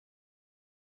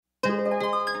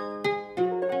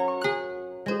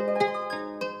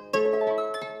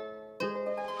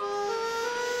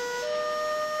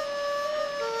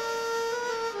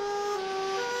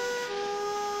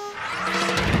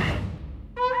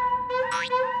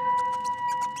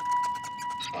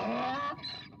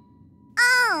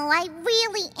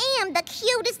really am the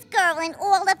cutest girl in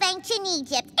all of ancient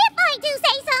Egypt, if I do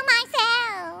say so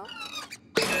myself.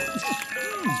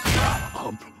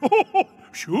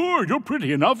 Sure, you're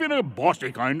pretty enough in a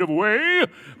bossy kind of way,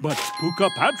 but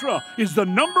Puccapatra is the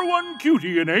 #1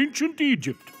 cutie in ancient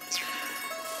Egypt.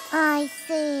 I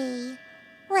see.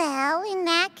 Well, in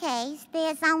that case,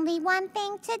 there's only one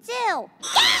thing to do.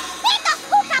 Get in the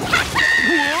Puccapatra!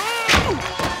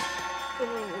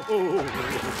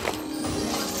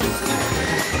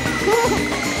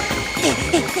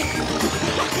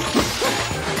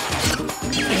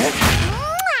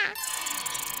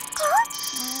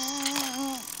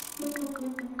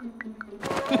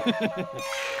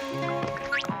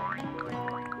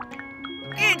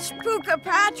 It's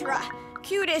Puccapatra,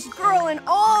 cutest girl in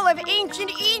all of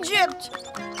ancient Egypt.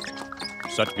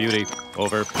 Such beauty.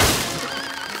 Over.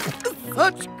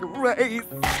 Such grace.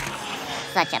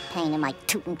 Such a pain in my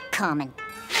Tutankhamun.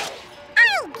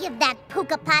 I'll give that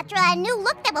Puccapatra a new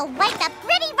look that will wipe the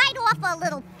pretty right off her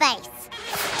little face.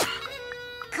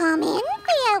 Come in,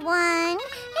 fair one, and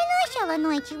I shall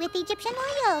anoint you with Egyptian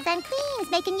oils and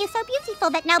creams, making you so beautiful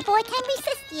that no boy can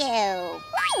resist you.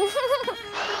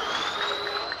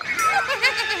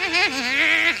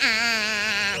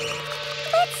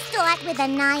 Let's start with a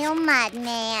Nile mud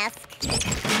mask.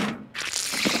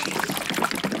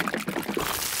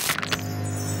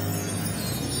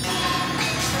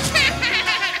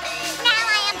 Now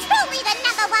I am truly the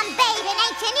 #1 babe in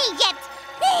ancient Egypt.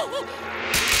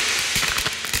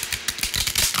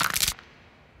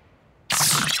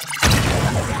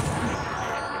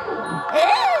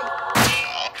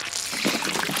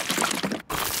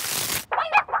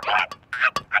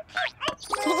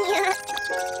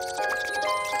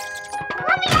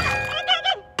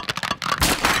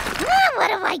 What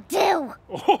do I do?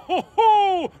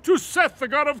 Oh, to Seth, the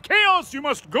god of chaos, you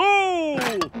must go!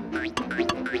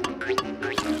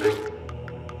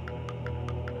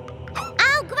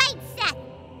 Oh, great, Seth!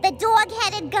 The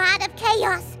dog-headed god of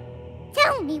chaos.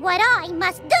 Tell me what I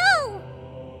must do!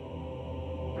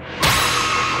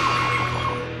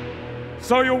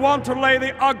 So you want to lay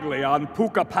the ugly on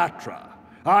Puccapatra?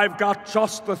 I've got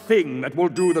just the thing that will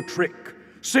do the trick.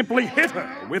 Simply hit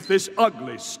her with this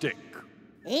ugly stick.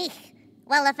 Eek.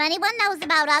 Well, if anyone knows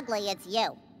about ugly, it's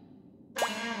you.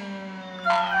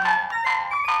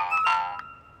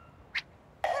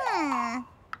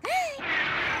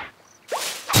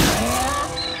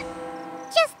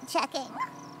 Just checking.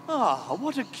 Ah,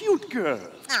 what a cute girl.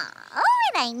 Oh,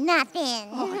 it ain't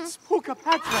nothing. Oh, it's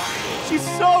Puccapatra. She's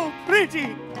so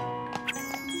pretty.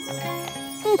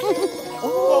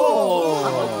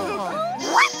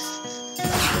 What?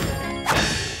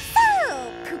 So,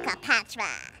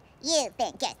 Puccapatra, you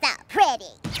think you're so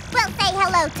pretty. Well, say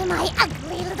hello to my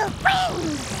ugly little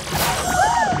friend.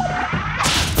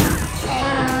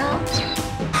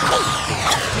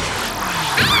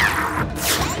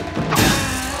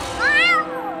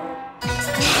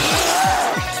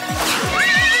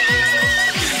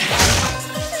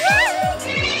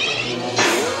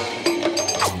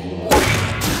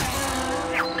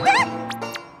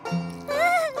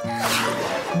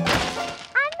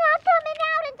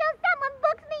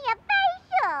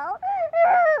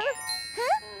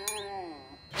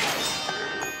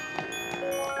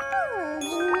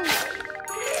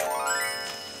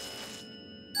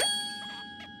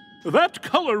 That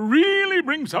color really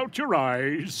brings out your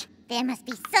eyes. There must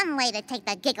be some way to take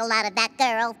the giggle out of that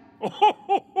girl.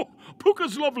 Oh,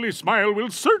 Pucca's lovely smile will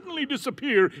certainly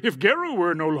disappear if Geru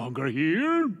were no longer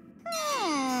here.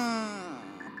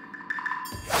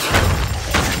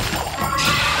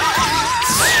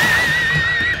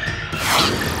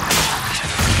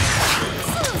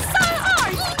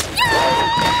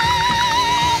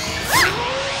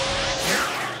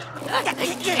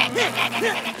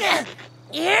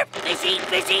 Here, fishy,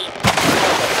 fishy.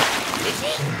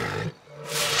 Fishy.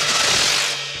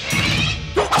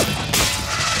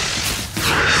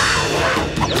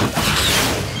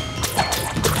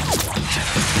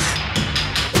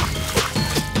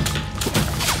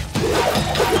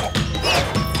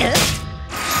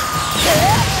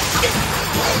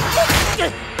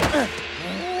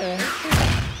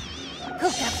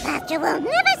 Puccapatra will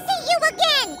never see you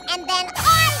again, and then I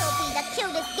will be the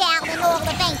cutest gal in all of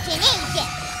ancient Egypt.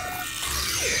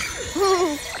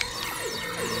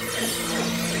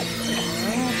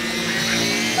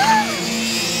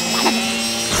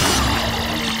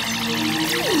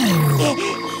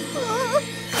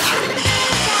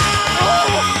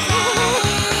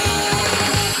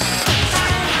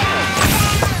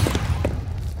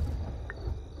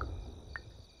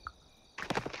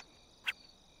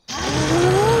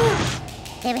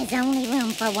 There is only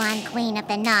room for one Queen of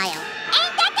the Nile.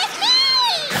 And that is me!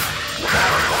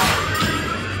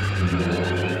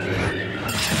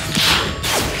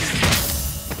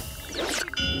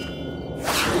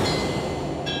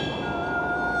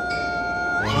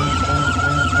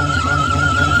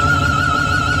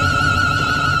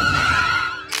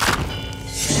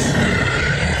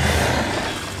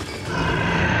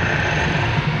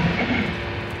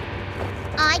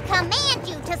 I command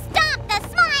you to stomp the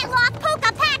smile off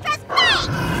Puccapatra's face!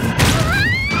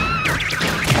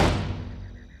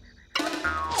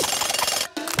 Ta-da!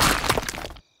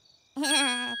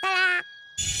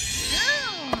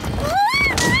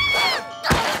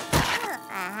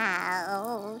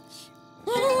 Ouch.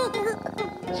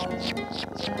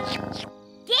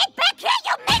 Get back here,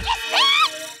 you midget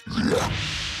thing!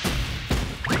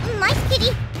 Nice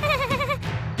kitty.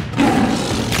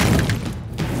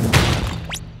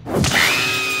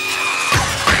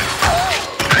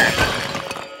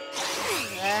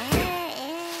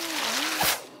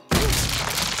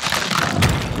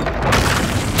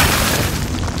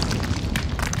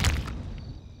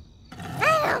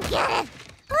 Get it?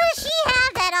 What does she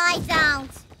have that I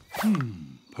don't?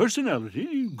 Personality,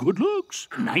 good looks,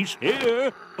 nice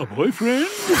hair, a boyfriend.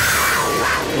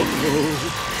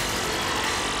 Uh-oh.